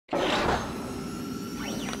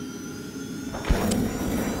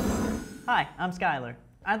Hi, I'm Skylar.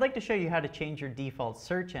 I'd like to show you how to change your default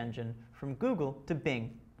search engine from Google to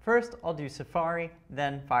Bing. First, I'll do Safari,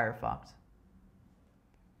 then Firefox.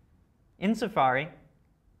 In Safari,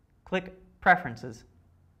 click Preferences.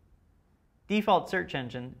 Default search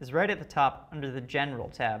engine is right at the top under the General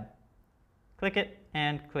tab. Click it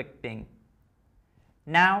and click Bing.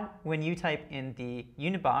 Now, when you type in the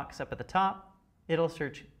unit box up at the top, it'll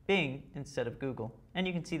search Bing instead of Google. And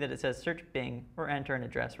you can see that it says search Bing or enter an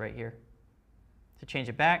address right here. To change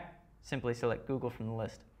it back, simply select Google from the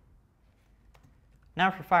list.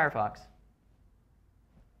 Now for Firefox.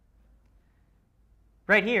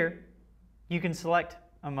 Right here, you can select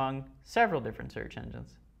among several different search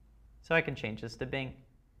engines. So I can change this to Bing.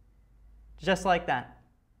 Just like that.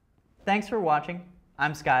 Thanks for watching.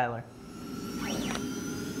 I'm Skylar.